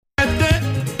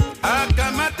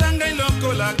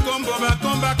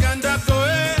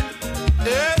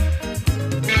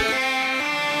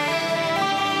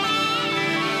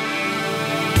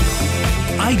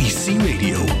IDC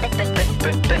Radio.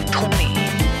 בינתחומי.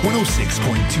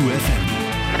 106.2 FM.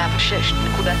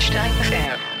 106.2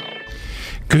 FM.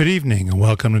 Good evening and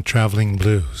welcome to Traveling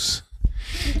Blues.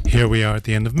 Here we are at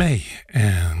the end of May,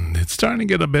 and it's starting to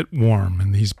get a bit warm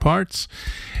in these parts,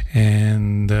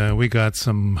 and we got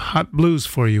some hot blues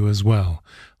for you as well.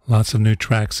 Lots of new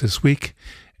tracks this week,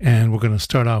 and we're going to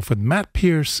start off with Matt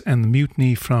Pierce and the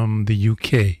Mutiny from the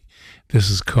UK. This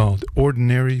is called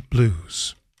Ordinary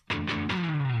Blues.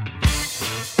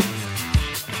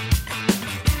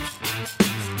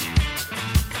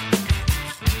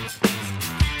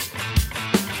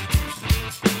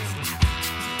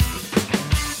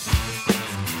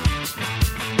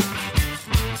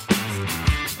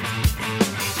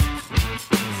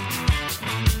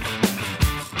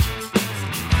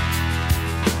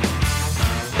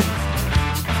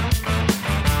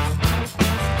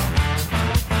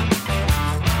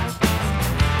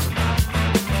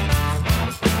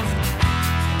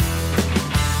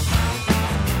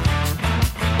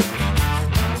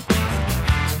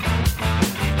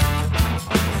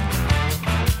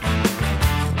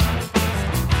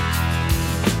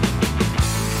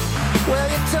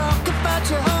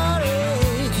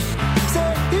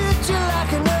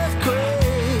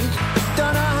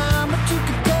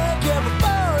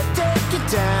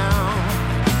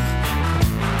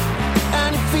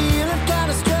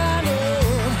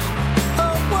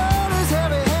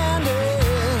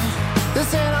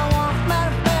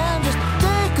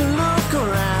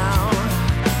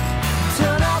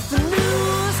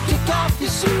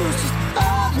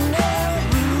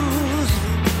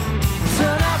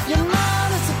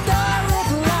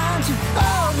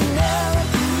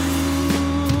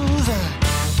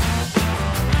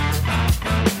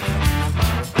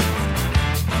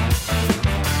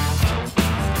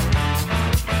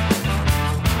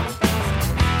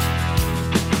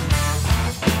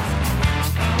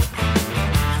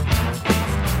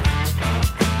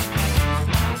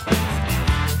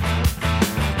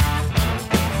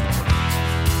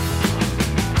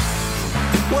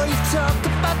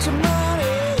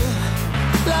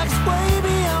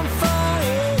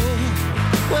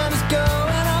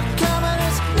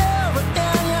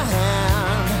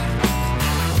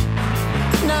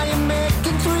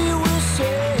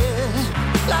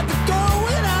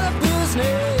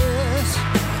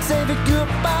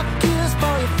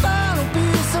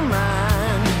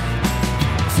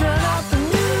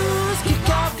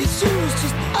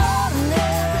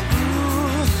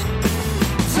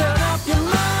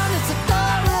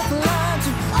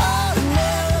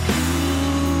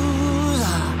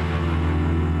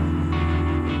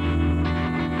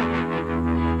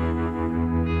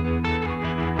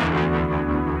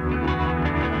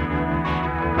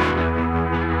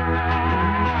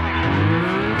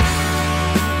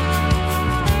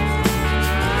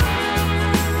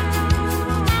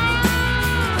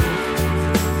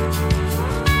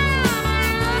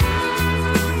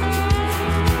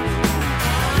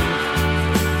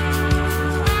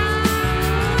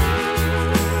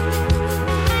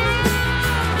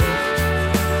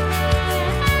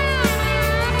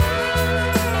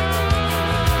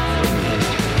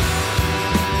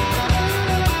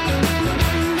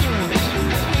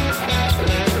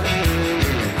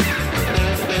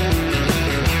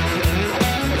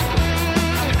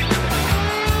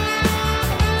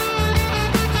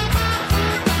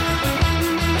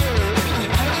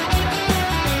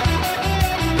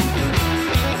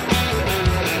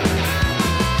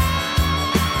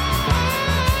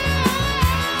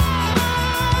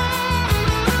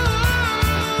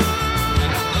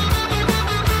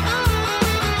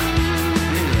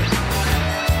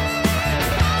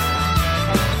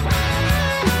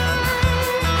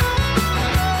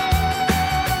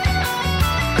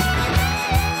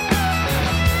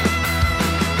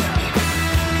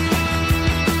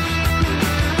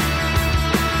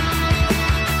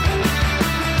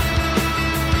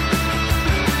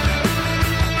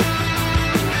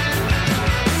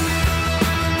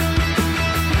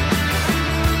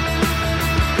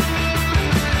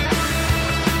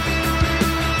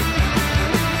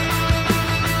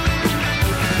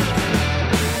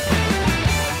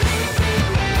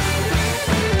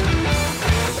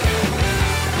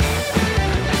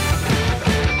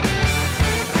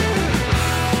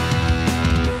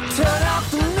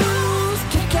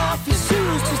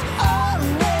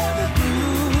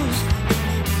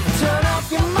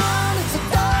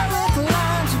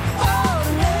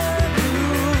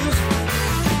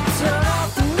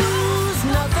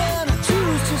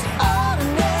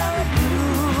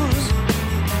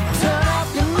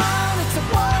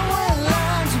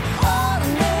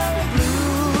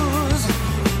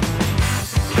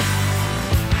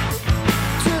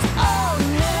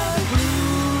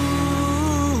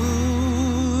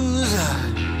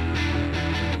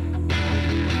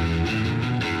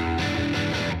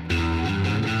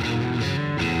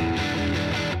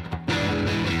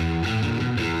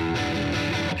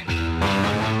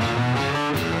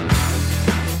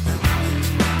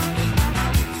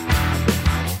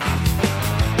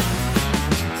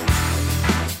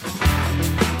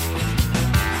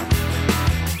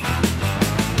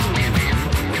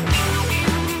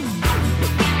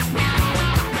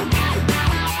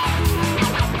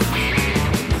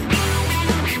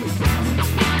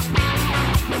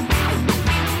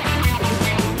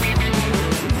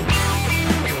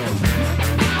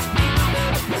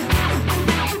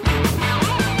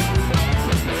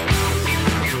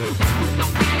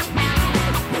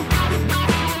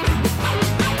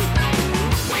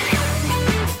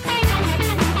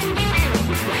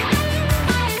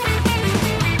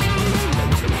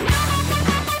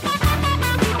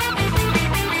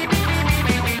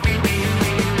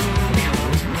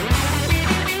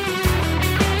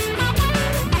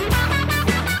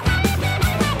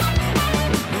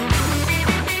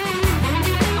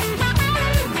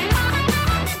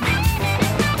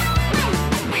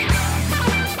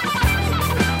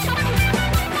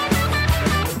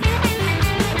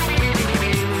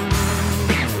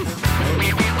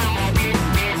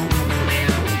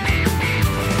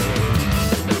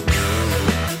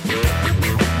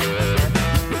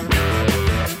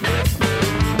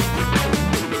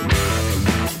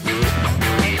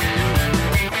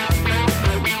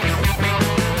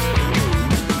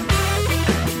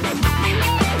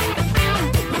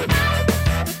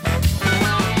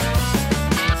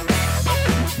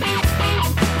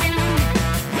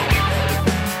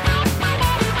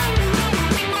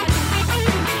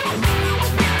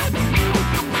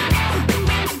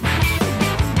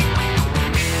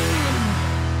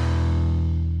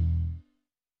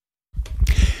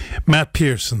 Matt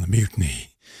Pierce and the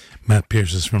Mutiny. Matt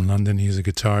Pierce is from London. He's a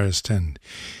guitarist, and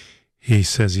he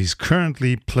says he's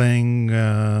currently playing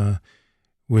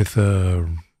with a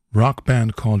rock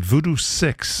band called Voodoo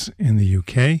 6 in the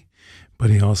UK, but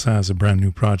he also has a brand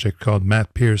new project called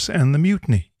Matt Pierce and the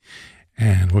Mutiny.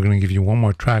 And we're going to give you one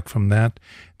more track from that.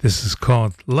 This is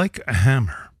called Like a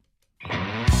Hammer.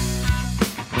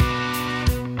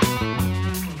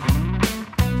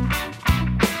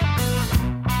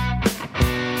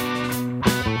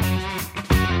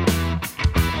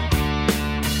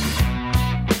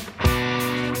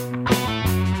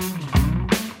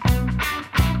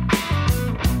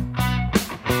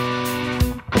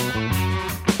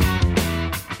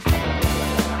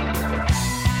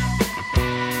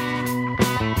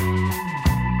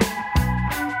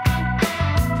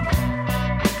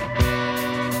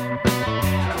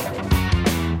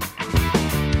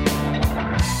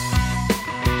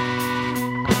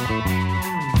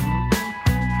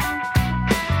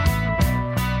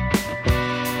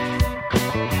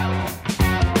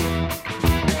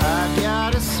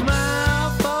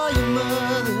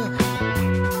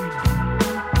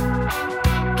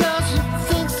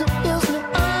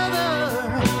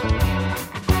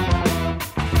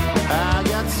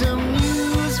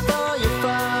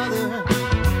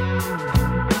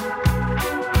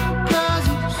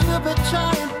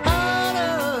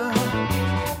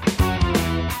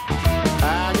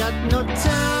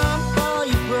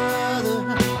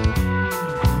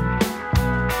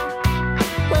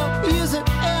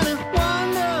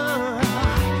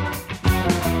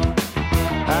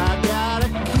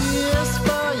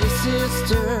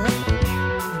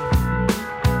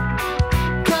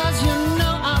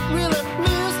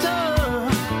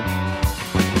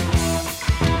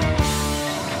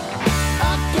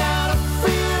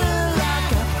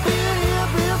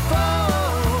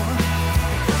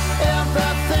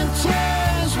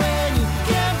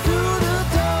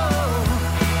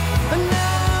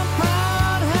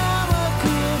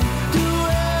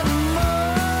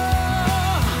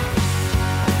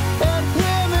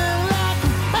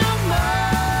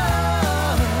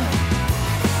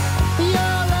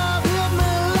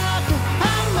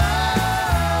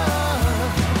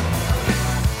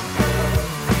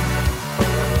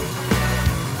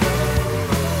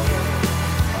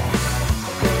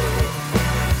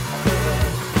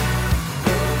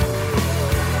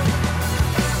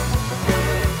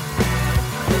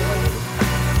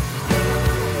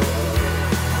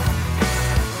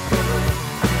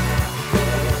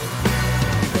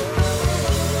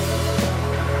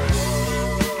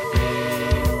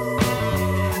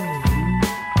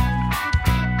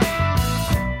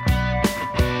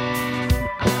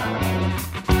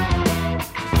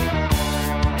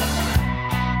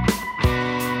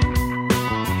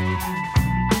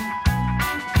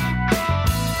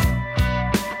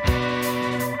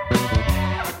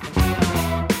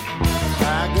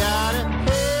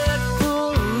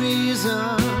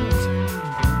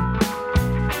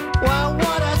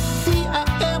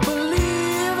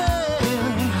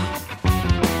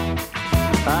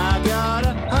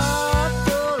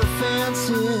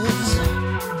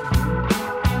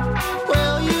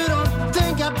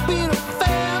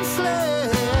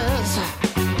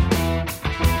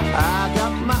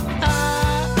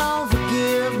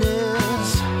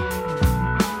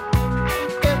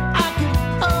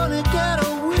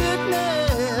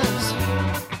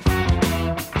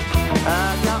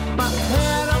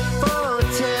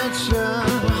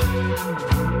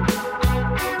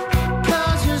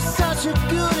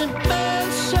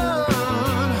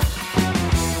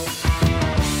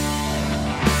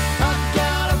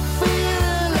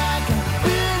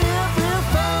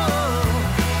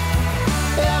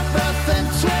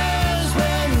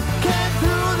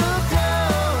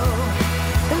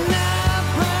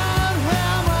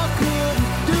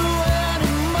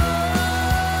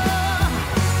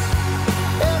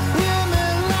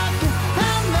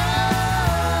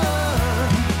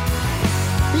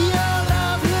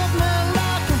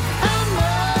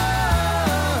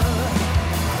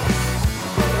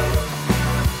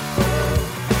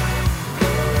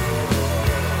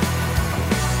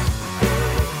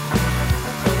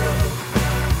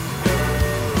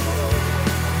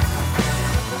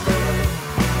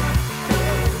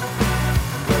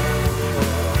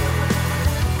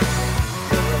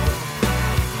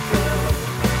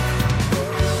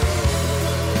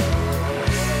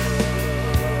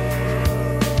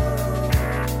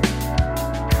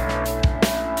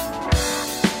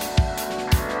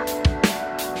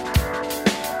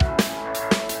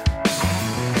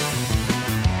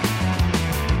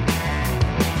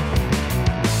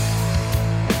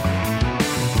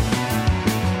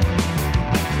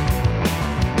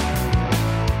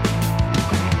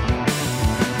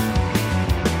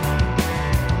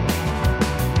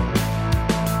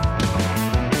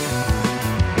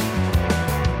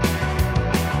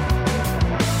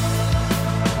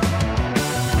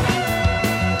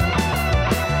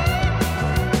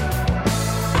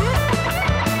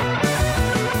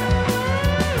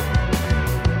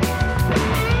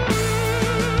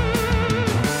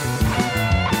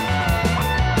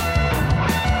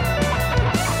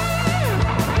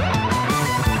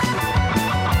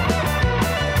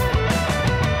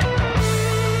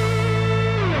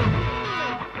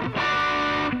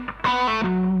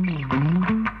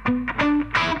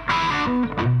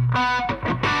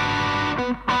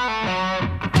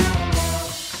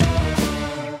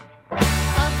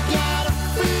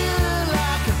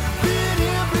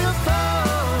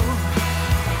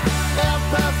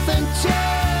 Nothing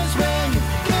changed when you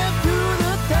came through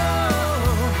the door.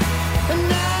 And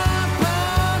now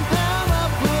pound hammer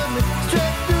put me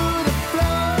straight through the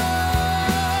floor.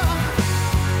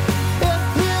 It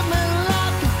hit me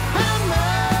like a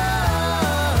hammer.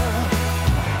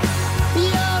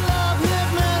 Your love hit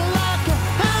me like a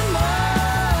hammer.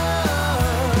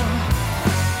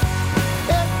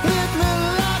 It hit me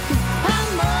like a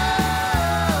hammer.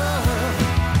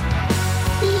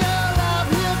 Your love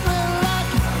hit me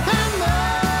like a hammer.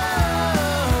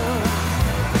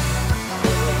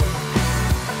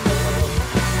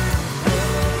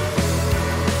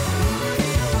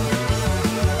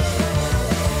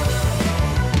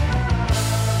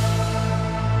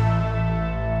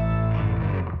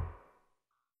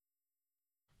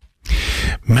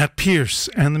 Matt Pierce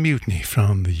and the Mutiny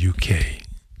from the UK.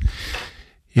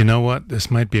 You know what?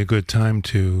 This might be a good time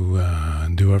to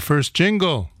do our first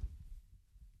jingle.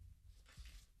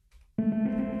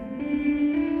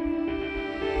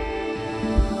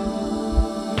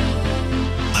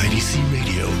 IDC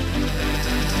Radio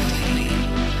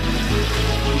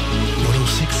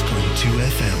 106.2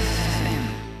 FM.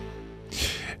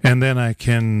 And then I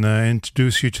can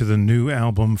introduce you to the new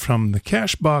album from the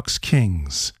Cashbox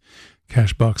Kings.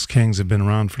 Cashbox Kings have been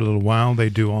around for a little while. They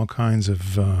do all kinds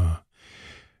of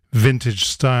vintage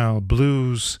style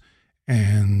blues,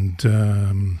 and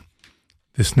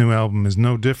this new album is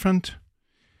no different.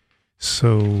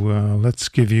 So let's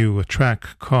give you a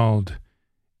track called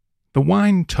The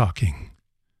Wine Talking,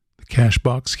 the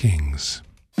Cashbox Kings.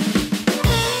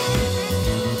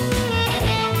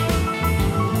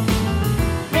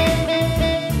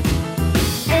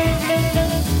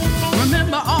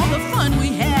 Remember all the fun we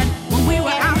had when we were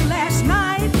out last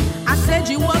night? I said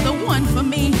you were the one for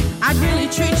me. I'd really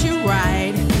treat you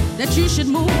right. That you should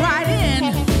move right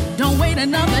in. Don't wait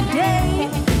another day.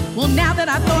 Well, now that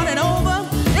I thought it over,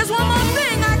 there's one more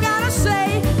thing I gotta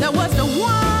say. There was the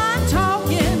one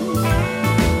talking.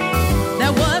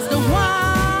 There was the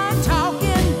one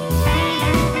talking.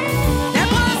 That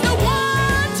was the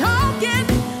one talking.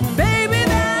 Baby,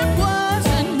 that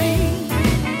wasn't me.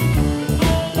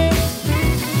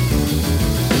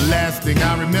 Last thing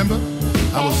I remember,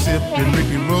 I was sipping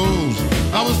Ricky Rose.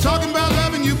 I was talking about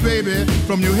loving you, baby,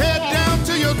 from your head down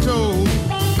to your toes.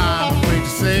 I'm afraid to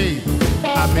say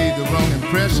I made the wrong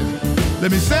impression.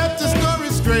 Let me set the story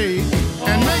straight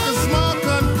and make a small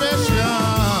confession.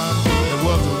 There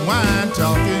was a wine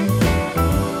talking.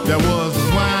 There was a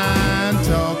wine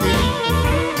talking.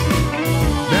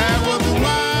 There was a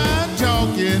wine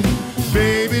talking.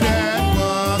 Baby, that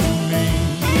wasn't me.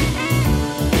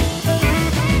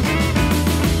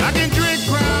 I can drink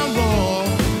Crown Royal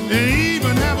and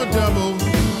even have a double,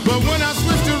 but when I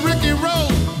switch to Ricky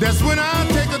Rose, that's when I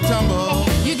take a tumble.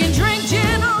 You can drink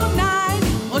gin all night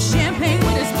or champagne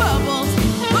with its bubbles,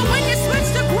 but when you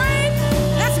switch to grape,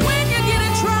 that's when you get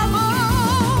in trouble.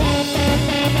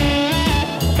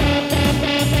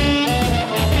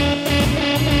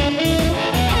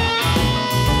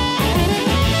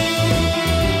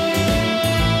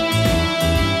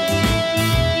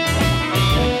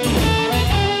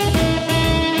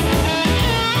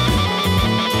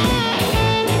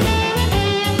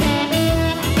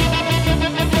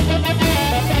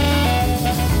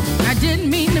 I didn't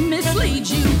mean to mislead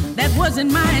you, that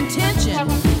wasn't my intention.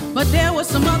 But there were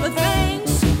some other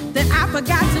things that I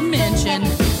forgot to mention.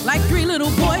 Like 3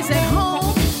 little boys at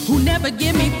home who never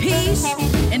give me peace.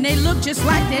 And they look just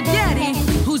like their daddy,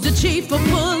 who's the chief of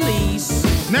police.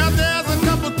 Now there's a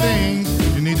couple things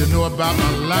you need to know about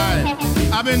my life.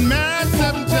 I've been married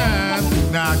 7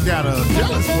 times, now I got a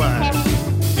jealous wife.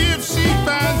 If she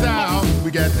finds out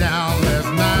we got down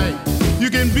last night, you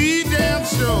can be damn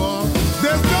sure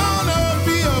there's gonna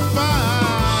be a fight.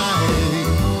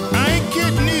 I ain't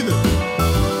kidding either.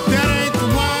 That ain't the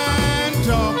wine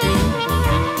talking.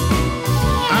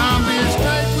 I'm being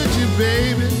straight with you,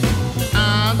 baby.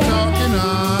 I'm talking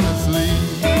honestly.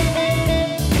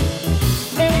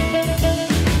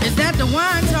 Is that the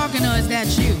wine talking or is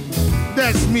that you?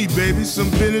 That's me, baby.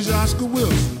 Some vintage Oscar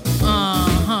Wilson.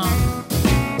 Uh-huh.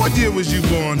 What year was you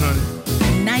born, honey?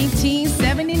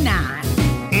 1979.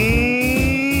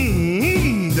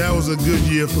 That was a good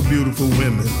year for beautiful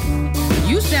women.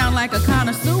 You sound like a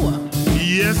connoisseur.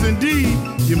 Yes, indeed.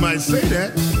 You might say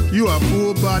that. You are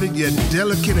full-bodied yet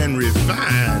delicate and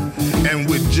refined, and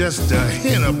with just a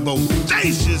hint of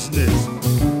bodaciousness.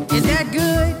 Is that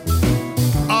good?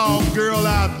 Oh, girl,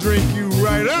 I'll drink you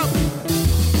right up.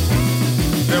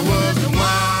 There was the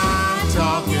wine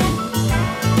talking.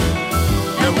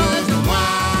 There was the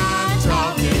wine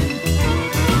talking.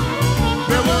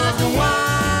 There was the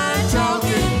wine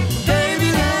talking.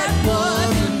 Baby, that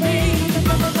wasn't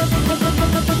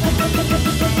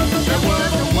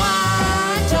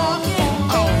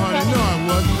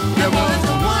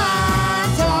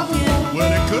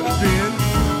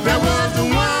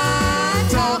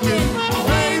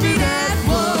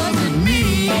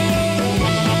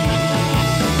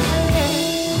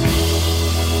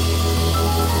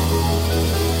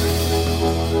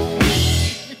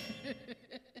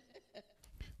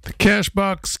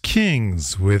Cashbox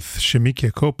Kings with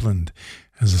Shamikia Copeland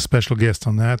as a special guest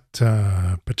on that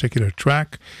particular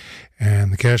track.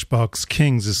 And the Cashbox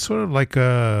Kings is sort of like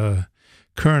a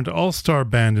current all-star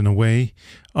band in a way.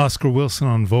 Oscar Wilson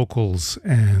on vocals,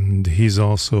 and he's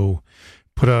also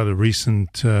put out a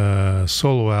recent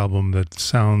solo album that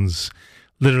sounds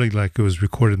literally like it was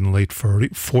recorded in the late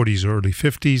 40s, early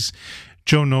 50s.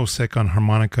 Joe Nosek on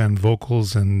harmonica and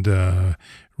vocals, and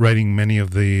writing many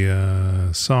of the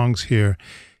songs here.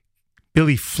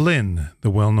 Billy Flynn,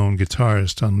 the well-known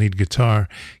guitarist, on lead guitar.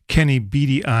 Kenny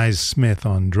Beady Eyes Smith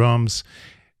on drums.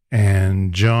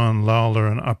 And John Lawler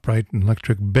on upright and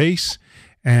electric bass.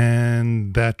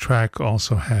 And that track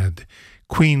also had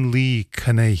Queen Lee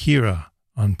Kanehira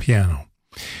on piano.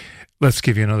 Let's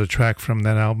give you another track from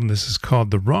that album. This is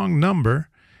called The Wrong Number.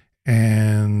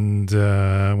 And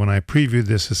when I previewed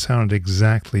this, it sounded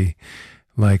exactly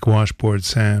like Washboard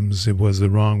Sam's It Was the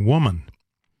Wrong Woman.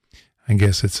 I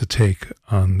guess it's a take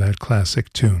on that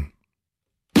classic tune.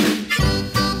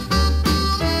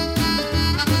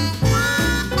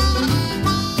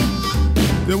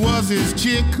 There was this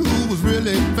chick who was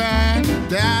really fine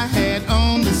that I had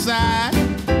on the side.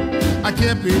 I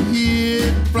kept it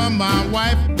hid from my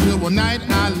wife till one night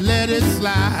I let it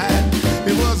slide.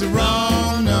 It was the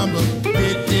wrong number.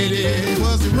 It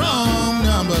was the wrong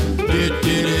number.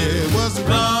 It was the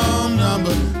wrong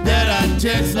number that I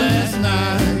texted last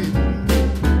night.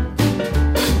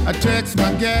 I text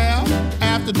my gal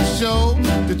after the show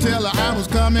to tell her I was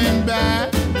coming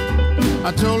back.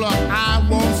 I told her I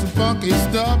want some funky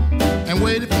stuff and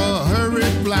waited for her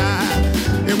reply.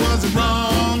 It was the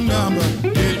wrong number.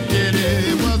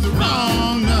 It was the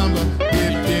wrong number.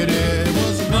 It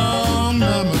was the wrong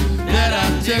number that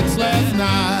I texted last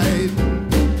night.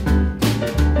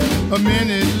 A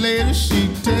minute later she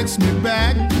texts me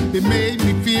back. It made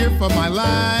me fear for my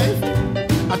life.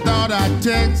 I thought I'd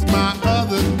text my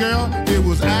other girl. It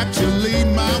was actually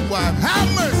my wife. How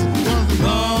mercy was the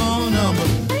wrong number.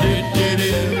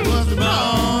 It was the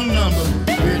wrong number.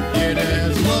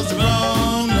 It was the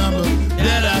wrong number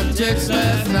that I texted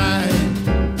last night.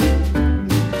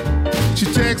 She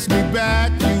texts me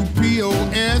back, you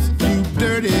POS, you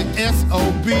dirty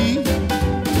SOB.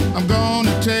 I'm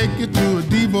gonna take you to a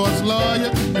divorce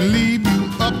lawyer and leave you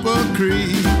up a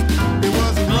creek. It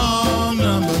was the wrong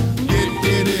number.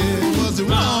 It was the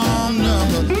wrong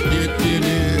number. It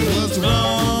was the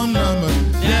wrong number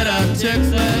that I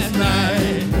texted last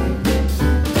night.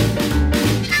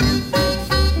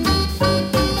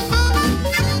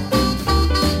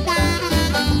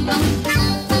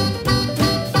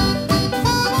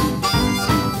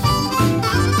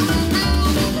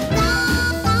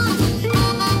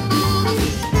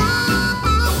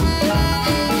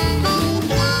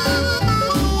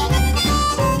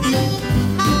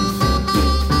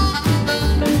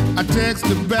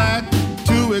 Texted back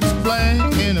to explain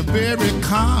in a very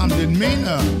calm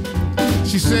demeanor.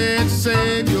 She said,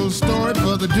 save your story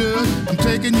for the judge. I'm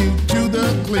taking you to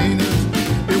the cleaners.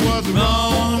 It was the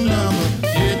wrong number.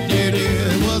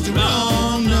 It was the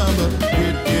wrong number.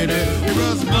 It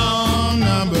was the wrong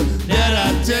number that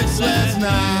I texted last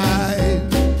night.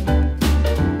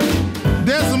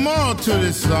 There's a moral to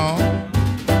this song.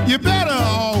 You better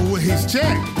always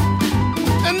check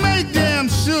and make damn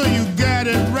sure you got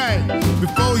it right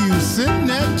before you send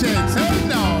that text. Hey,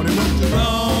 no, it was the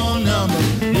wrong number.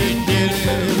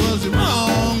 It was the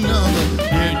wrong number.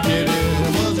 It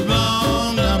was the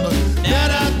wrong number that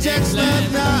I texted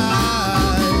last night.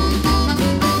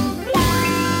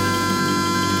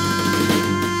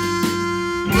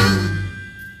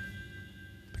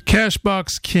 The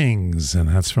Cashbox Kings, and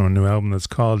that's from a new album that's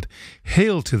called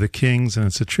Hail to the Kings, and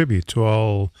it's a tribute to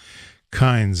all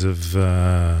kinds of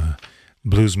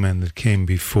bluesmen that came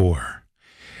before.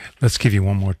 Let's give you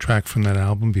one more track from that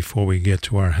album before we get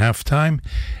to our halftime,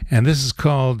 and this is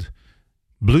called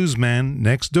Bluesman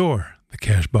Next Door, the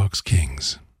Cashbox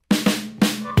Kings.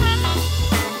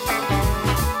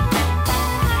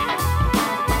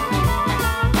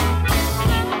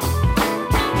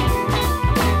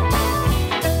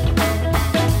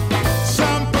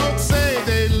 Some folks say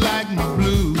they like my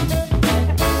blues,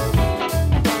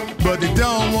 but they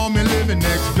don't want me living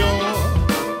next door.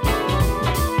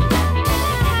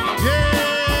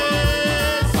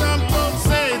 Yeah, some folks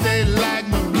say they like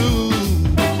my blues.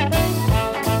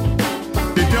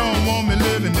 They don't want me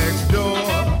living next door.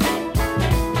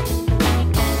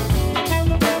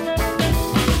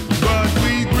 But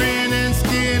we grin and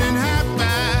skin and high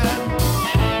five.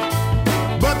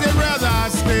 But they'd rather I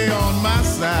stay on my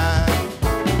side,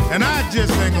 and I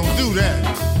just ain't gonna do that.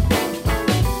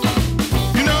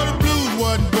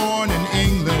 Wasn't born in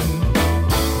England.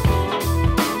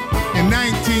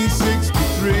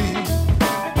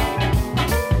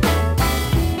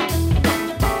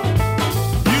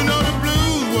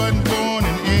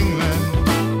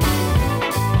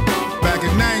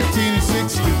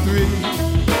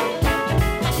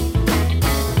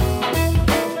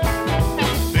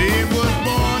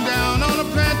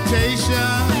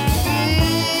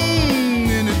 nation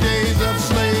in the days of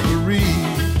slavery.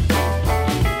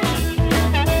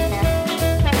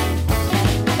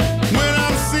 When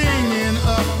I'm singing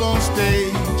up on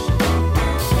stage,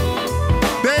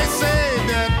 they say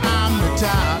that I'm the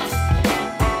top.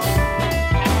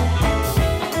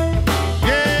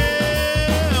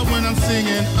 Yeah, when I'm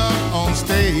singing up on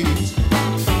stage,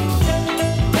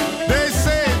 they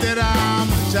say that I'm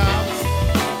the top.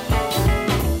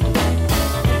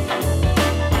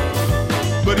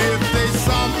 But if they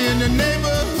saw me in the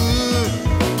neighborhood,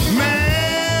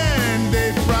 man,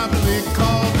 they probably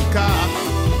call the cops.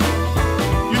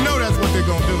 You know that's what they're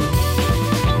gonna do.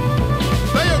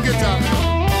 Play your guitar, man.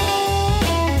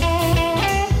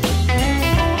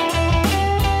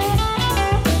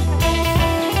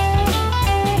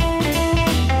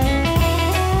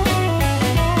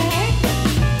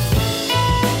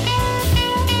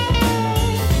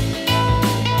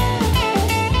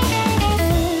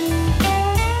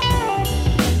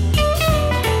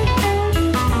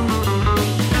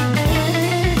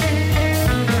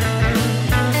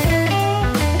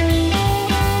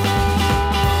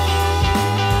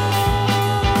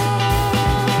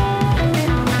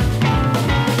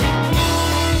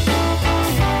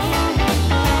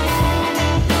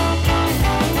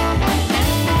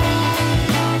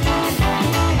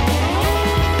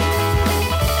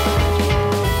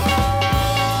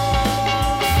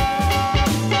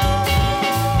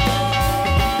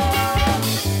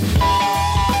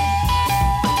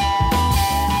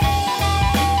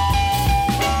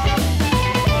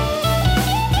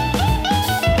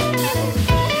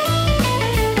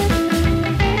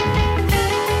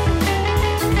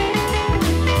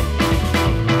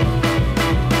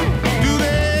 Do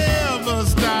they ever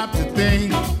stop to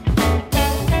think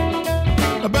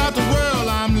about the world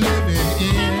I'm living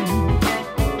in?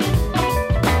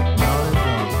 No, they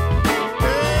don't.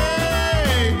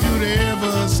 Hey, do they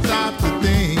ever stop to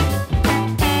think,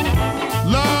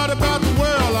 Lord, about the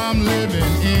world I'm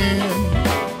living in?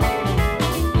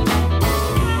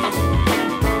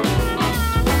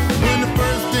 When the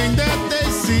first thing that they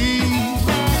see,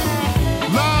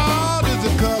 Lord, is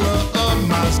the color of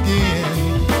my skin.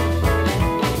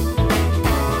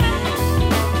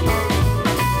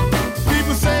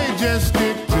 People say just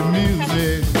stick to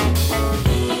music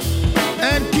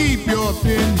and keep your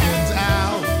opinions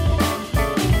out.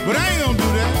 But I ain't gonna do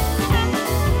that.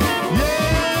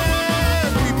 Yeah,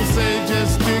 people say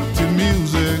just stick to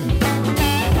music.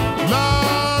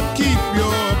 Lord, keep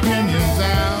your opinions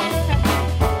out.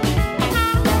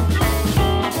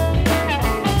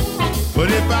 But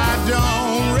if I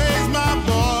don't raise my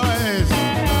voice,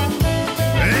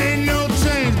 ain't no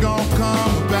change gonna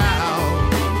come about.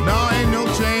 No, ain't no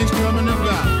change coming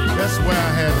about. That's why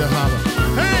I had to holler.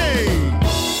 Hey!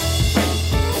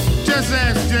 Just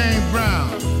ask James Brown,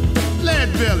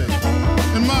 Led Belly,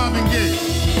 and Marvin Gaye.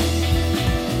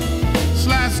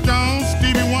 Sly Stone,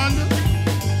 Stevie Wonder,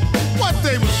 what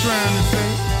they was trying to say.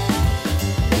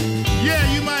 Yeah,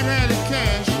 you might have the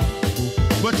cash,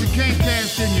 but you can't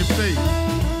cash in your face.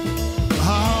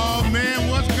 Oh man,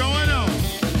 what's going on?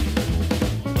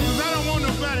 'Cause I don't want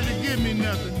nobody to give me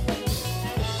nothing.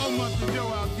 Oh, Mr. Joe,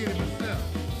 I'll get it myself.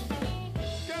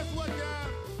 Guess what,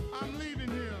 guys? I'm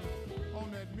leaving here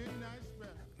on that midnight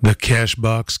special. The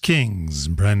Cashbox Kings,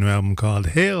 brand new album called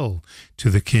Hail to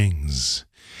the Kings.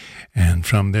 And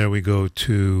from there we go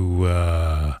to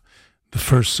the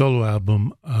first solo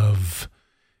album of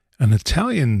an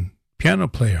Italian piano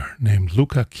player named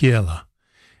Luca Chiella.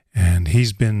 And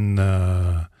he's been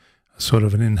sort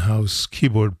of an in-house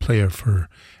keyboard player for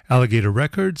Alligator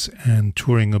Records and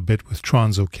touring a bit with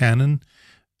Tronzo Cannon,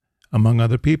 among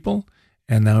other people.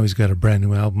 And now he's got a brand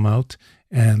new album out.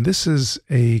 And this is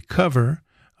a cover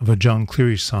of a John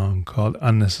Cleary song called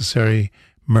Unnecessary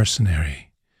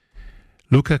Mercenary.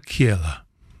 Luca Chiella.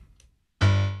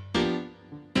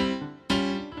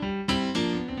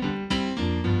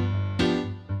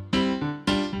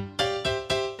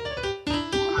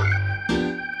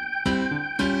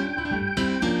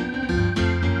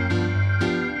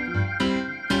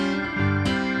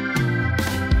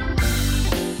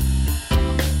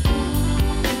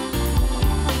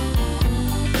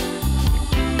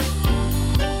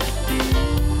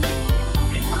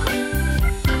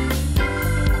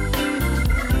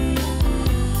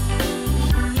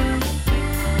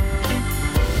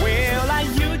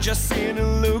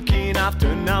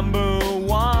 After number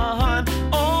one,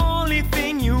 only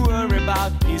thing you worry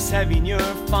about is having your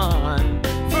fun.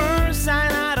 First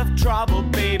sign out of trouble,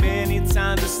 baby, and it's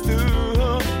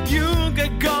understood. You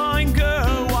get going,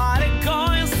 girl, what it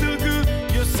coins to do.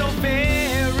 You're so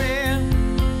very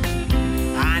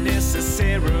unnecessary.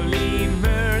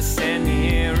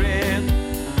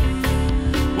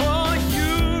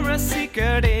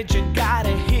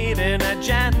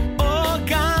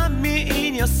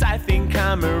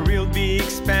 I'm a real big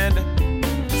spend.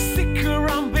 Stick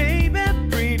around, baby,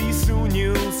 pretty soon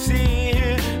you'll see.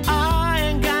 I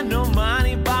ain't got no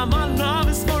money, but my love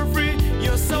is for free.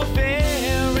 You're so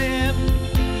very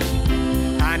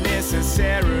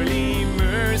unnecessarily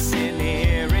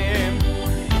mercenary.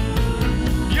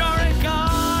 You're a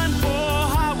gun for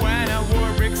her when a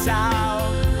war breaks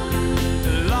out.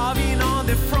 Loving on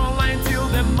the front line till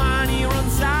the money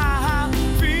runs out.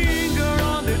 Finger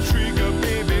on the trigger,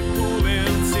 baby, pull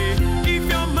and see. If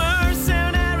your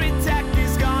mercenary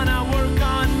tactic's gonna work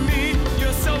on me,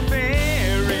 you're so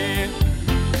very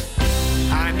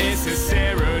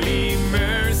unnecessarily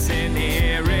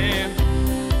mercenary.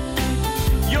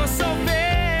 You're so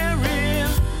very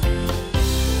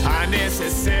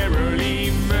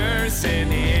unnecessarily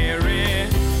mercenary.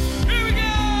 Here we go!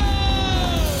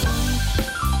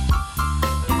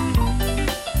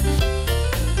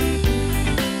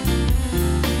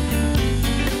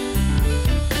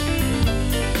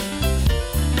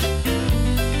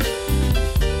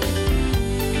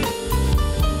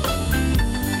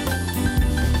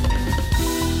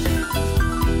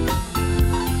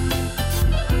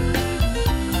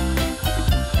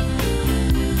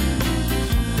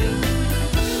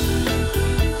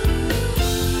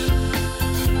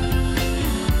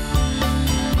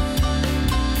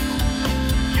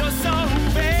 You're so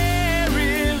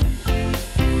very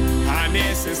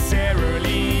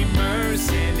unnecessarily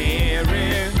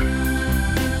mercenary.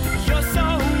 You're so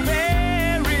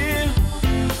very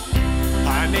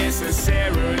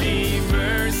unnecessarily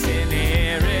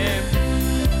mercenary.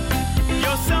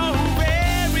 You're so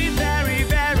very, very,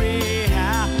 very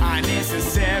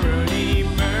unnecessarily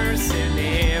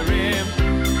mercenary.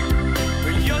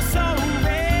 You're so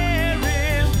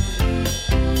very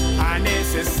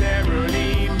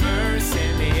unnecessarily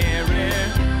mercenary.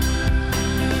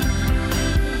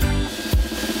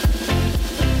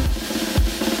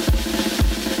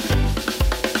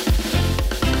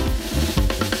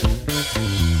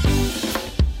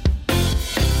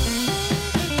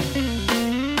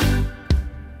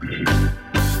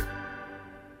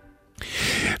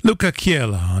 Luca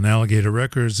Chiella on Alligator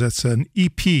Records. That's an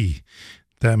EP.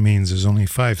 That means there's only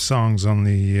 5 songs on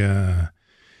the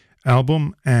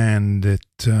album, and it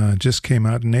just came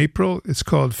out in April. It's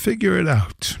called Figure It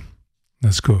Out.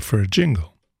 Let's go for a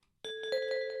jingle.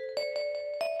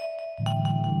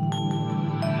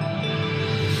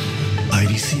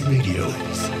 IDC Radio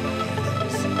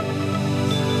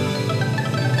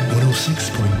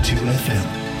 106.2 FM.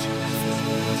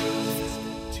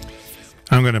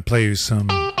 I'm going to play you some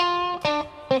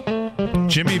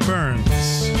Jimmy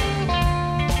Burns,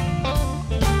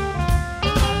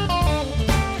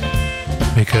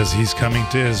 because he's coming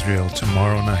to Israel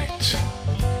tomorrow night.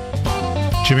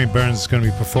 Jimmy Burns is going to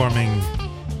be performing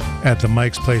at the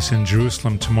Mike's Place in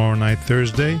Jerusalem tomorrow night,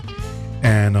 Thursday.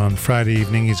 And on Friday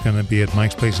evening, he's going to be at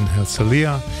Mike's Place in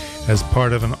Herzliya as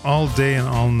part of an all-day and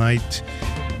all-night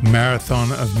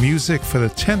marathon of music for the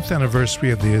 10th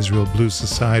anniversary of the Israel Blues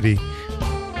Society.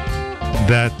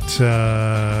 That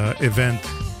event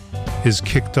is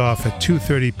kicked off at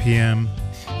 2:30 p.m.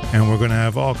 and we're going to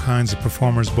have all kinds of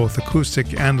performers, both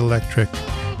acoustic and electric.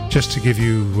 Just to give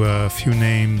you a few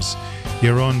names: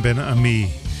 Yaron Ben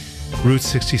Ami, Route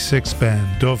 66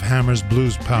 Band, Dov Hammer's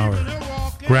Blues Power,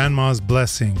 Grandma's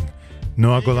Blessing,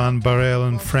 Noah Golan Barel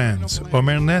and Friends.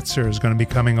 Omer Netzer is going to be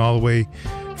coming all the way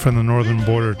from the northern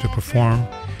border to perform.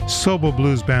 Sobo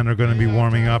Blues Band are going to be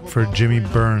warming up for Jimmy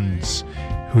Burns,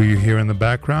 who you hear in the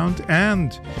background,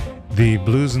 and the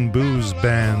Blues and Booze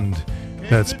Band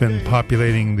that's been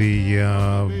populating the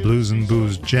Blues and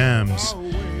Booze jams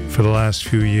for the last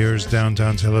few years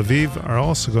downtown Tel Aviv are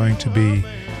also going to be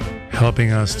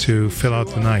helping us to fill out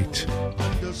the night.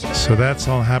 So that's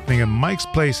all happening at Mike's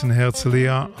Place in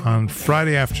Herzliya on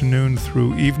Friday afternoon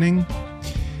through evening.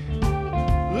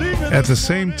 At the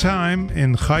same time,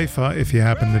 in Haifa, if you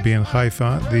happen to be in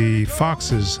Haifa, the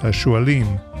Foxes,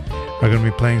 Shualim, are going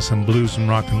to be playing some blues and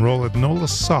rock and roll at Nola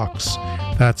Socks.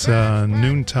 That's a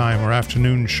noontime or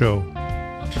afternoon show.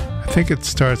 I think it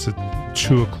starts at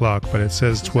 2 o'clock, but it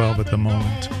says 12 at the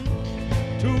moment.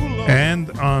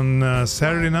 And on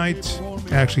Saturday night,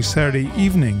 actually Saturday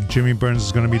evening, Jimmy Burns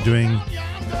is going to be doing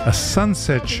a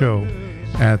sunset show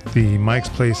at the Mike's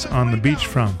Place on the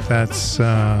beachfront. That's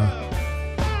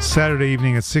Saturday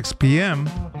evening at 6 p.m.,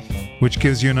 which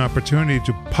gives you an opportunity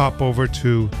to pop over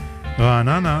to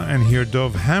Ra'anana and hear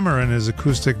Dov Hammer and his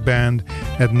acoustic band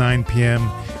at 9 p.m.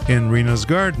 in Rena's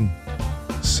Garden.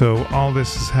 So all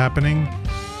this is happening.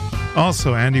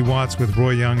 Also, Andy Watts with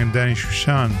Roy Young and Danny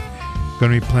Shushan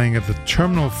going to be playing at the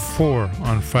Terminal 4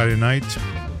 on Friday night.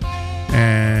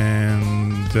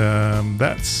 And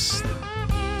that's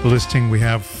the listing we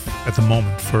have at the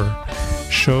moment for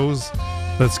shows.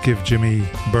 Let's give Jimmy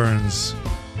Burns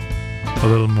a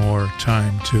little more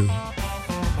time to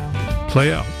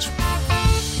play out.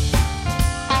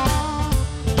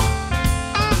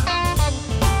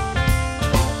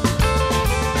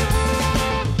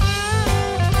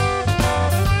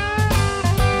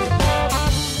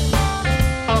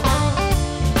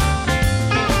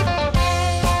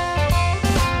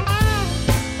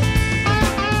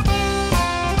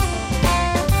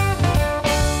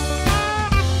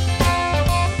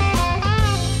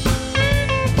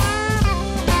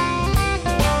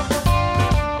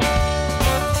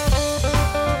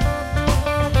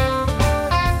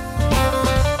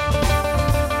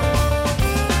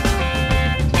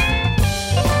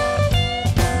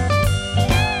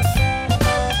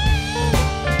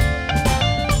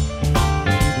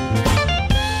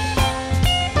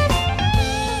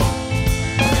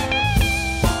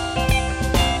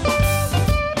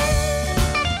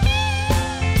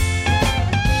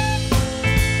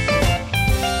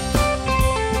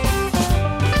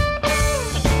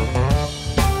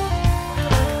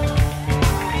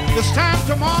 This time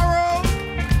tomorrow,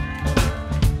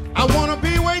 I wanna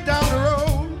be way down the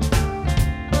road.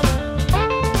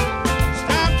 This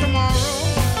time tomorrow,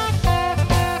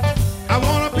 I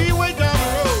wanna be way down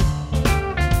the road.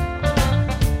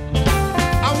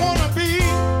 I wanna be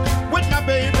with my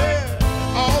baby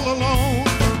all alone.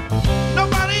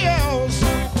 Nobody else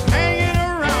hanging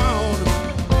around.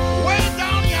 Way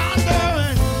down yonder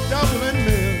in Dublin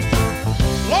Mills.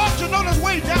 Lord, you know there's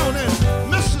way down in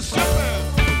Mississippi.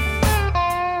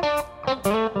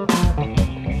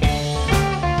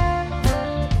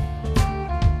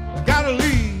 Gotta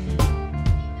leave.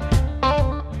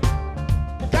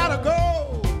 Gotta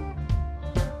go.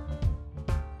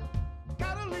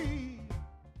 Gotta leave.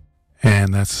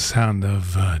 And that's the sound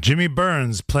of Jimmy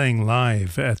Burns playing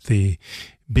live at the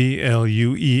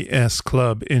BLUES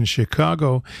Club in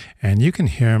Chicago. And you can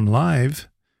hear him live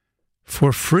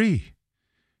for free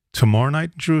tomorrow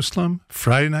night in Jerusalem,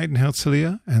 Friday night in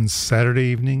Herzliya, and Saturday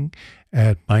evening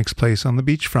at Mike's Place on the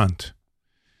beachfront.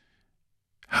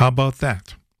 How about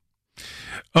that?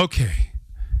 Okay,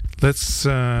 let's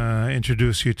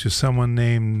introduce you to someone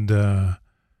named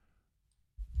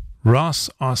Ross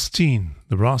Austin,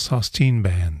 the Ross Austin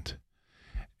Band.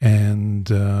 And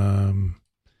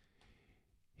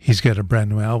he's got a brand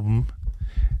new album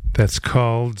that's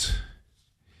called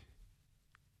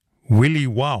Willie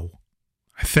Wow,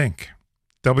 I think.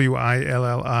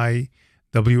 WILLIWAW.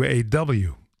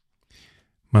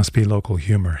 Must be local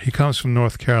humor. He comes from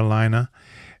North Carolina,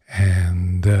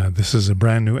 and this is a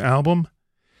brand new album,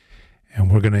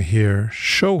 and we're going to hear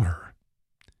Show Her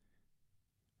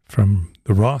from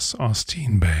the Ross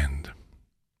Austin Band.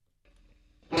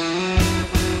 Show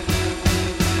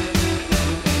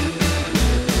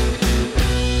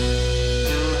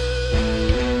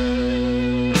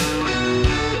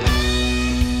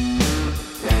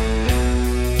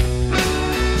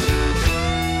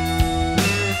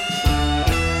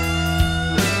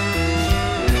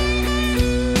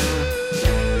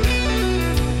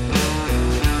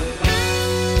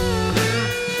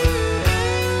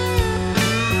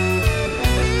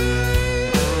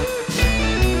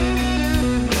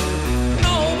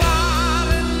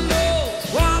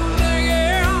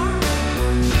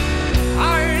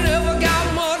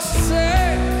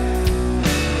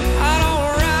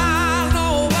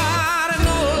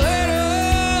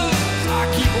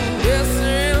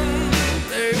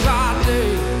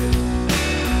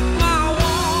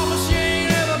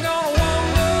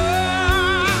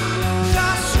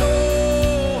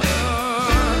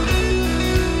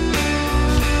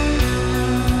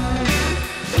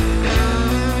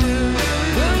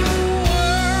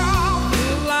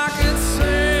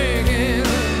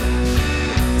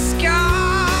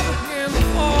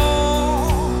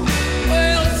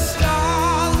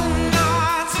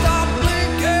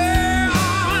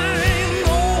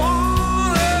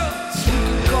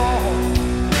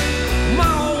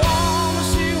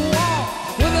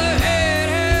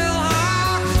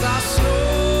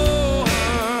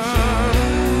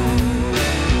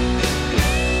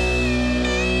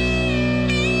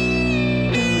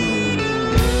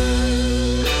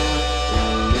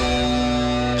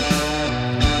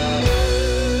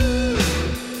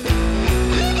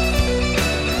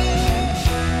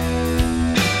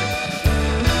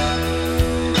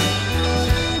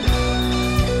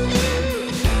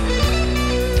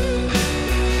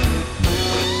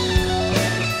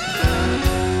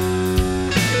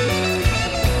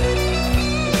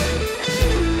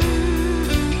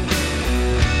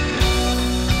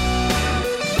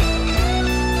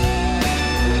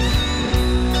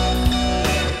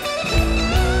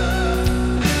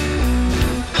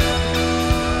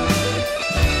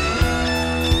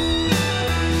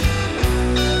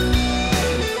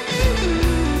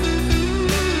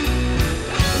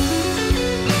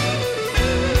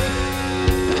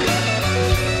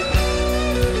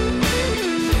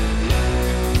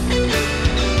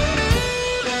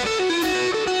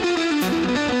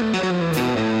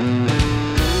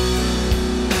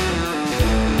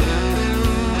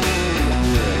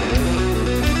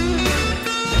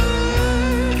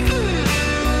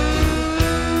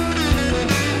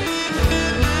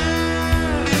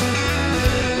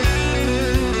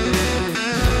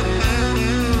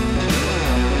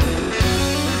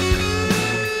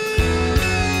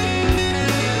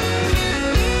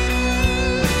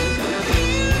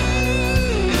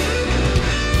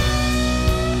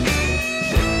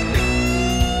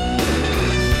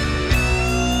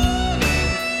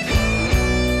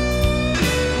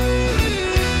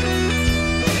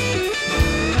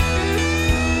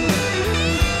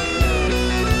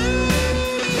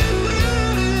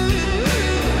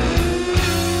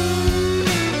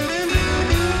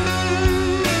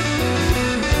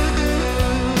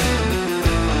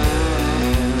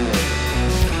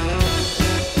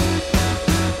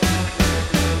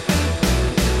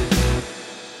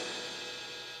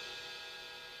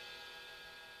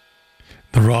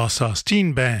Ross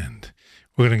Austin Band.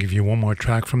 We're going to give you one more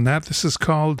track from that. This is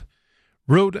called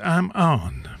Road I'm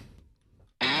On.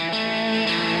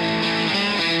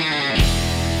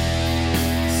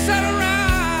 Sat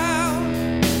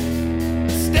around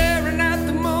staring at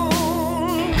the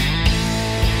moon.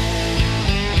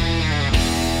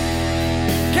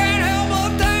 Can't help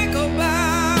but think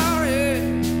about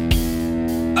it.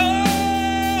 Oh,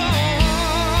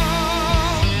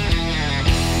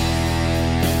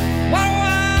 why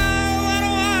do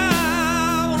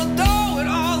I wanna throw it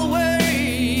all away?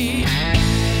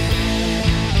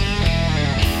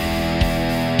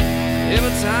 Every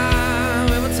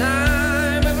time, every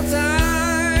time, every time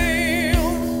I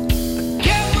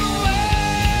get my way,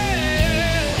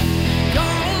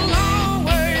 gone a long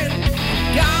way,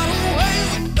 got a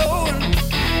ways to go,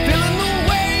 feeling the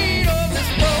weight of this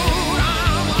road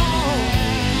I'm on.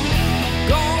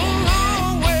 Gone a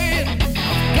long way,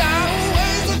 got a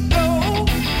ways to go,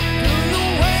 feeling the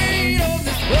weight of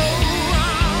this road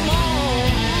I'm on.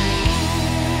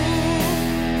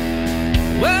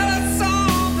 Well, it's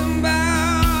something about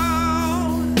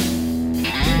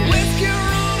whiskey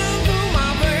running through my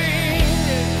veins.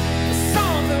 There's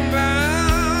something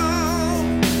about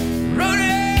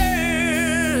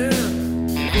running from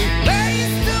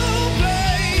place to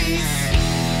place.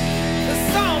 There's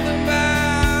something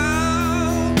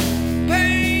about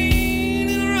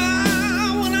painting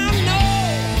around when I know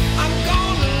I'm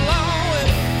going along with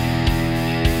it.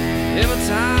 Every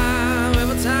time,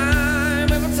 every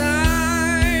time, every time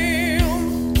I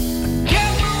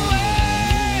get my way,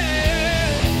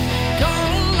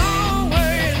 gone a long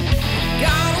way,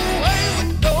 got a ways to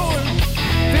go,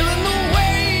 feeling the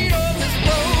weight of this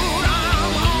road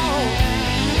I'm on.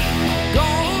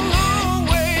 Gone a long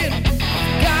way,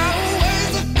 got a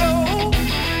ways to go,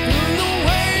 feeling the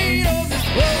weight of this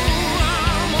road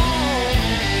I'm on.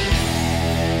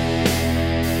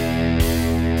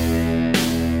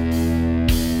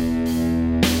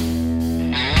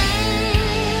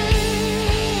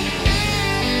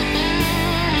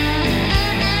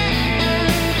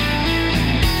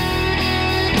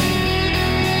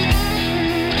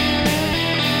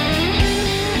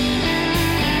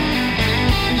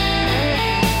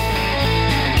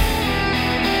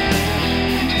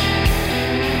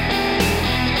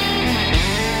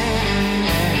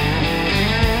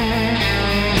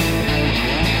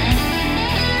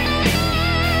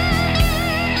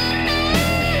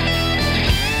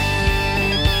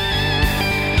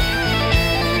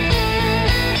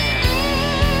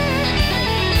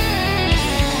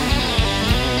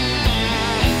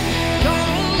 Gone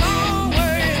a long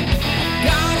way,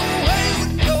 got a ways to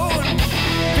go,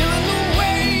 feeling the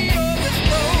weight of this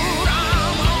road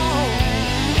I'm on.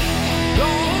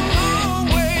 Gone a long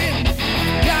way,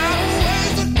 got a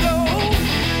ways to go,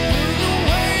 feeling the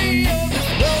weight of this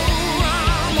road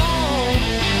I'm on.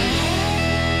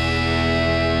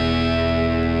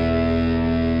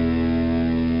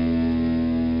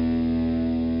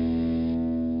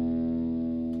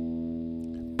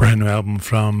 Brand new album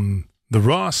from the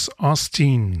Ross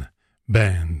Austin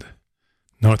Band,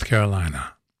 North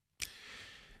Carolina.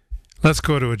 Let's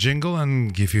go to a jingle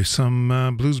and give you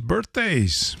some blues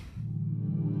birthdays.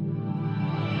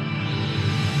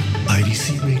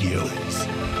 IDC Radio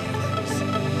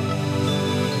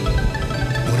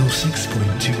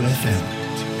 106.2 FM.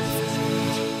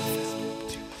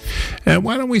 And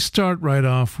why don't we start right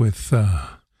off with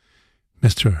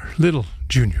Mr. Little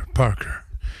Junior Parker.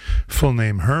 Full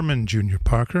name Herman Junior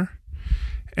Parker.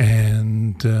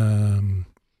 And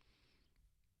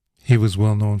he was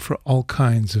well known for all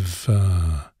kinds of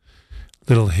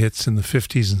little hits in the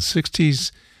 50s and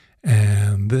 60s.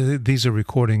 And these are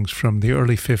recordings from the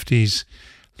early 50s.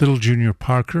 Little Junior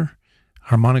Parker,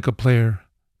 harmonica player,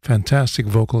 fantastic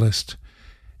vocalist,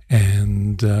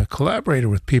 and collaborator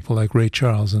with people like Ray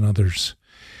Charles and others.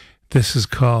 This is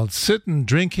called Sittin',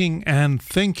 Drinking, and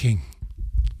Thinking.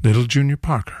 Little Junior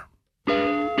Parker.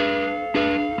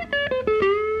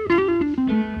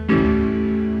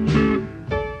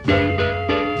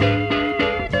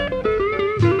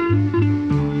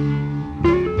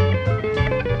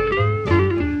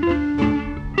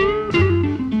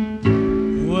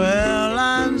 Well,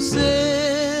 I'm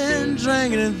sitting,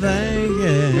 drinking and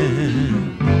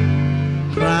thinking,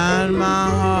 crying my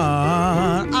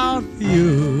heart out for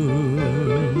you.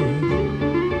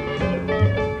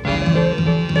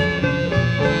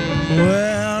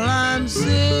 Well, I'm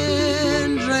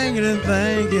sitting, drinking and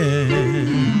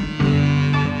thinking,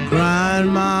 crying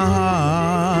my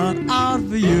heart out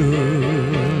for you.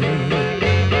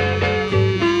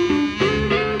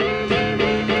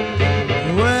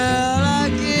 Well, I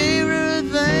gave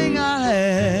everything I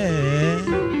had.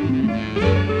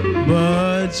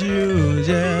 without you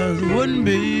just wouldn't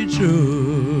be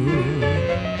true.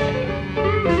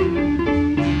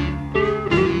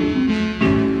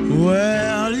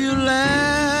 Well, you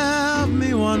left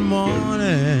me one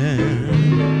morning,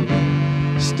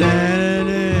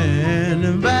 standing in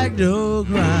the back door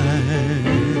crying.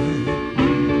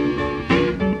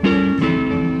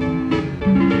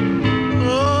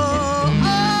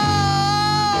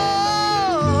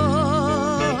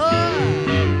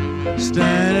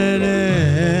 Standing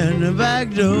in the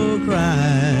back door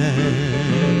crying.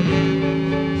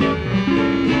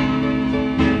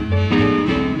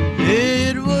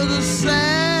 It was a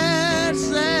sad,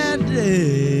 sad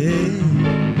day.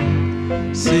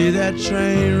 See that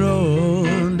train roll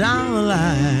down the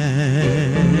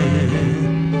line.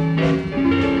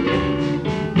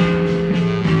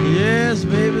 Yes,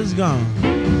 baby's gone.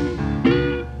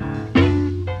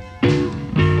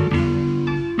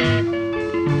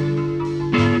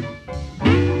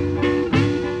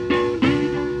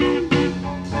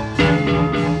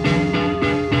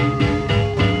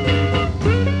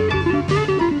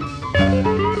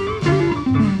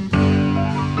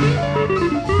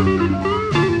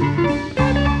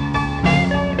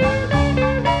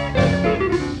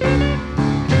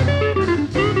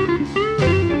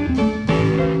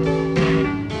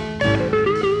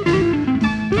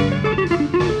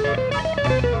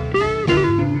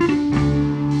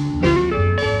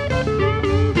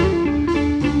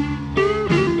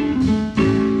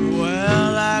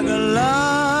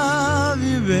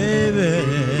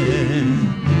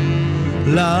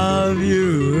 Love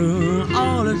you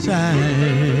all the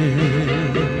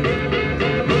time.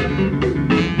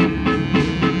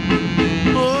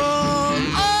 Oh,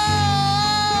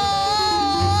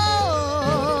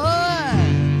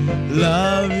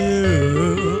 love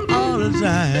you all the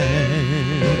time.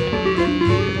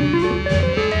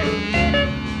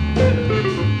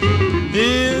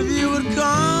 If you would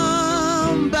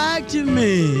come back to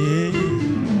me,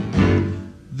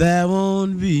 there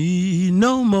won't be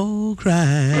no more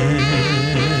crying.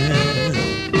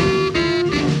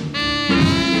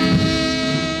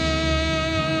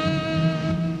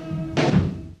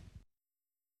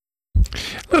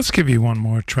 Let's give you one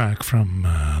more track from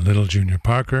Little Junior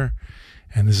Parker,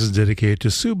 and this is dedicated to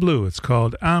Sue Blue. It's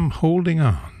called I'm Holding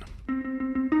On.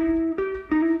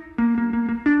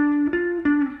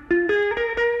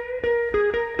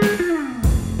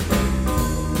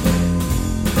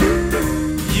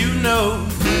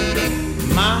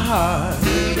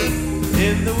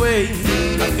 In the way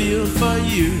I feel for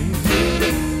you,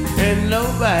 and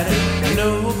nobody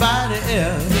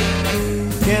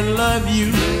else can love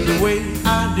you the way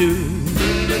I do.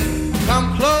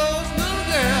 Come close, little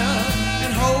girl,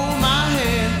 and hold my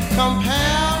hand.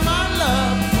 Compare my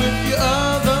love with your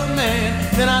other man,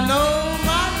 then I know,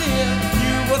 my dear,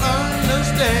 you will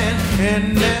understand. And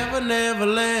never, never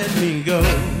let me go.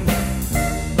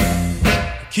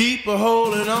 Keep a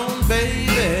holding on,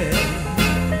 baby.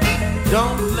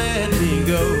 Don't let me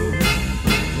go.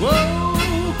 Whoa,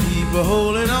 keep a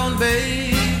holding on,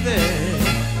 baby.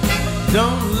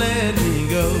 Don't let me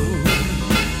go.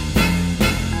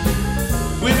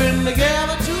 We've been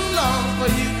together too long for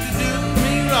you to do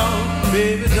me wrong.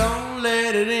 Baby, don't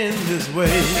let it end this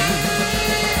way.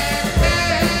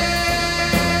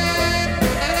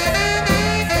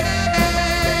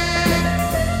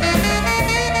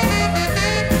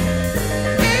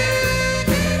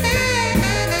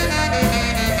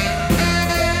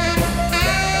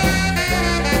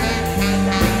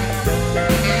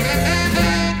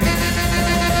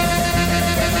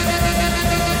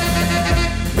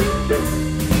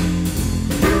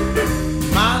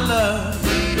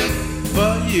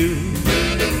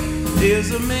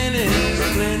 Is a minute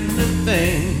splendid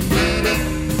thing.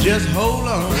 Just hold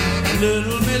on a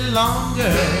little bit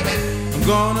longer. I'm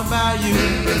gonna buy you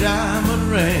a diamond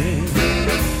ring.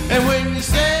 And when you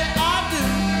say I do,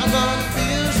 I'm gonna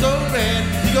feel so red.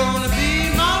 You're gonna be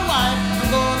my wife, I'm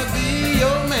gonna be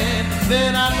your man.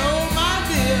 Then I know, my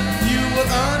dear, you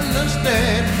will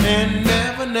understand. And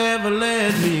never, never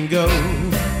let me go.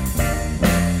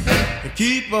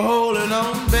 Keep a holding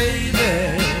on,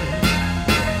 baby.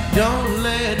 Don't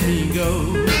let me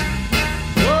go.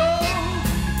 Oh,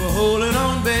 keep a holding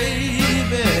on,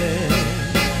 baby.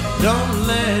 Don't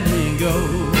let me go.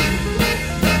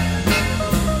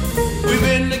 We've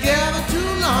been together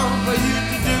too long for you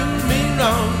to do me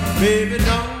wrong. Baby,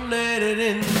 don't let it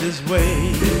end this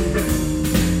way.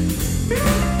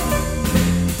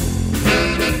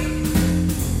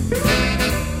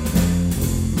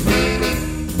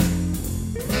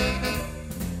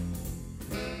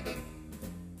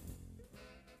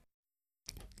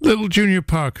 Little Junior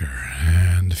Parker,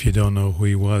 and And if you don't know who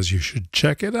he was, you should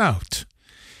check it out.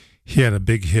 He had a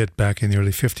big hit back in the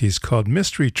early 50s called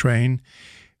Mystery Train,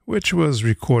 which was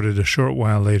recorded a short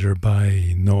while later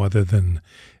by no other than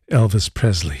Elvis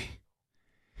Presley.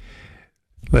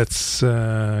 Let's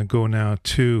go now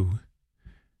to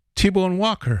T-Bone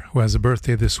Walker, who has a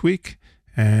birthday this week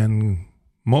and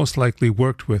most likely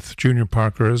worked with Junior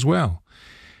Parker as well.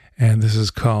 And this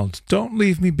is called Don't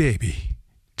Leave Me Baby,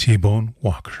 T-Bone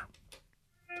Walker.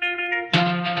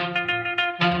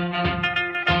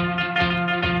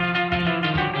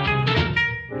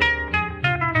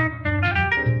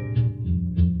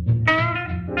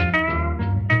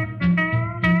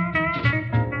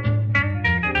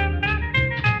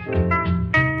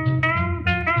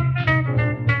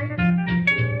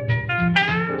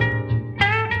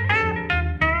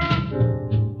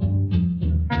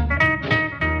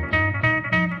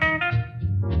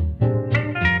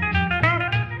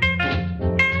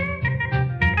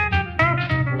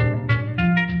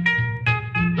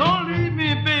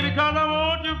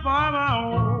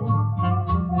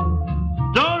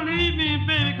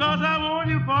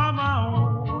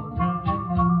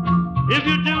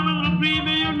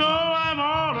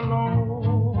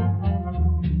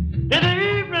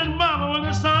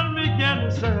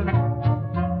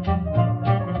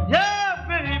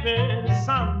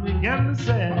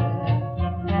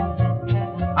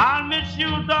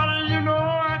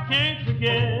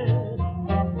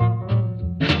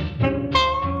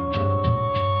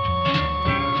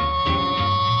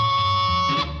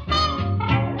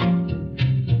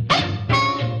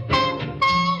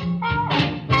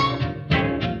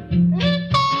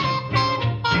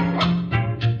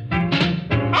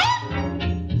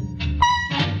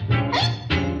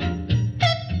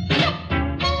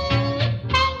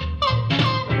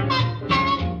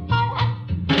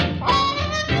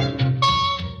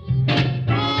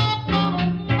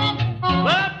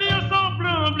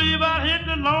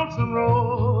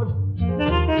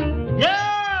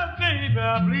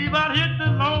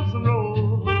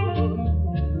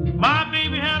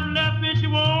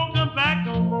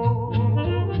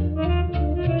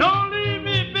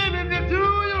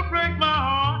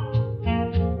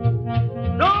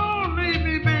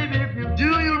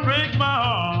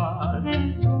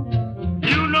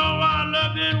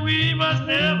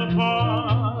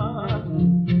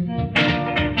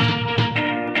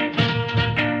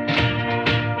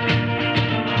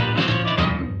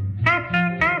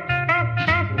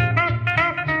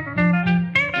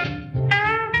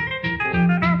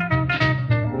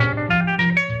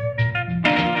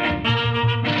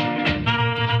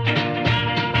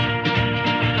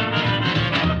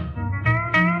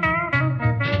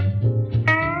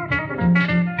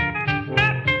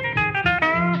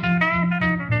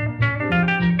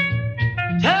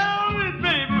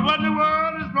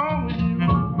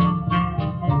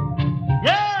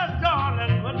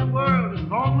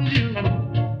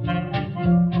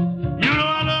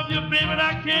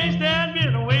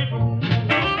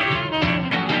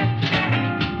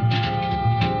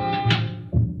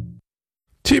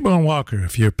 T-Bone Walker,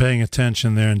 if you're paying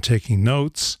attention there and taking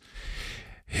notes,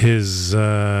 his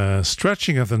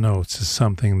stretching of the notes is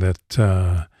something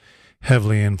that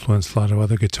heavily influenced a lot of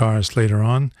other guitarists later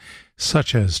on,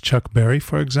 such as Chuck Berry,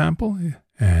 for example,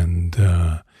 and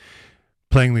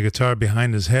playing the guitar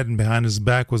behind his head and behind his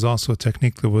back was also a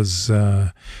technique that was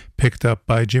picked up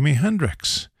by Jimi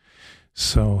Hendrix.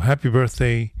 So happy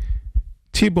birthday,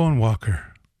 T-Bone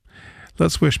Walker.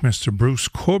 Let's wish Mr. Bruce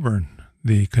Cockburn,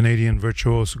 the Canadian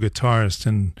virtuoso guitarist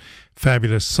and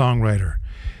fabulous songwriter,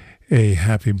 a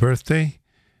happy birthday.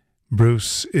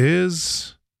 Bruce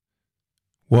is,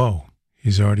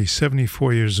 he's already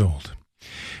 74 years old.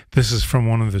 This is from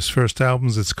one of his first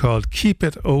albums. It's called Keep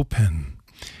It Open.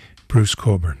 Bruce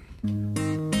Cockburn.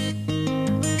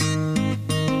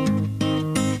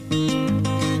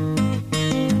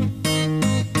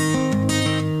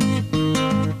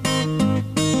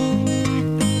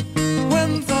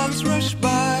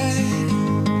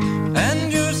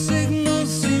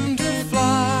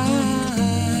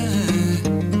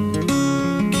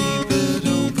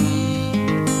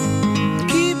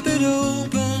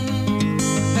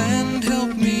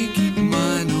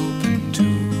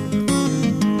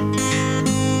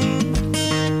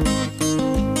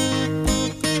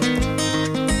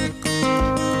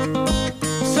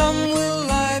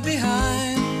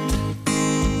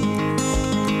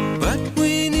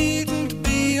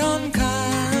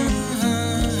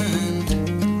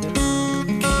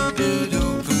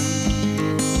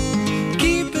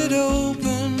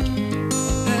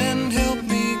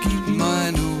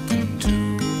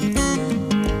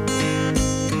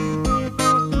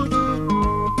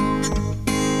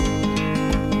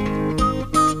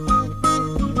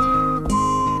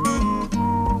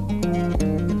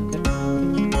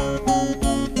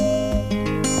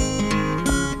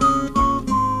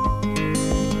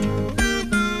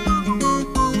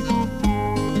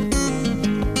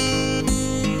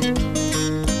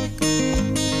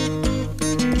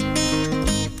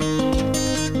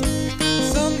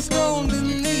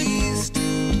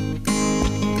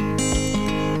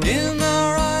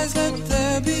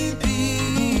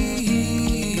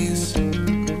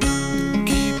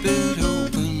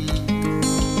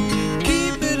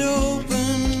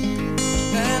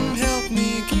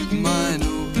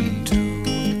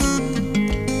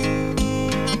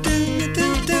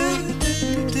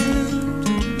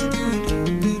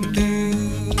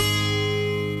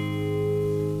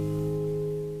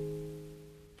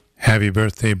 Happy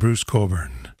birthday, Bruce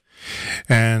Coburn.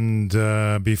 And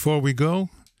before we go,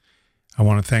 I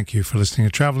want to thank you for listening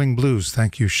to Traveling Blues.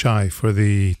 Thank you, Shai, for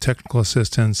the technical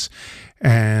assistance.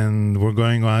 And we're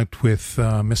going out with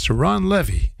Mr. Ron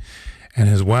Levy and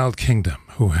his Wild Kingdom,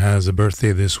 who has a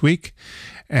birthday this week.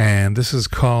 And this is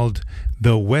called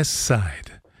The West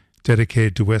Side,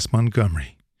 dedicated to Wes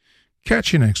Montgomery.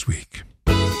 Catch you next week.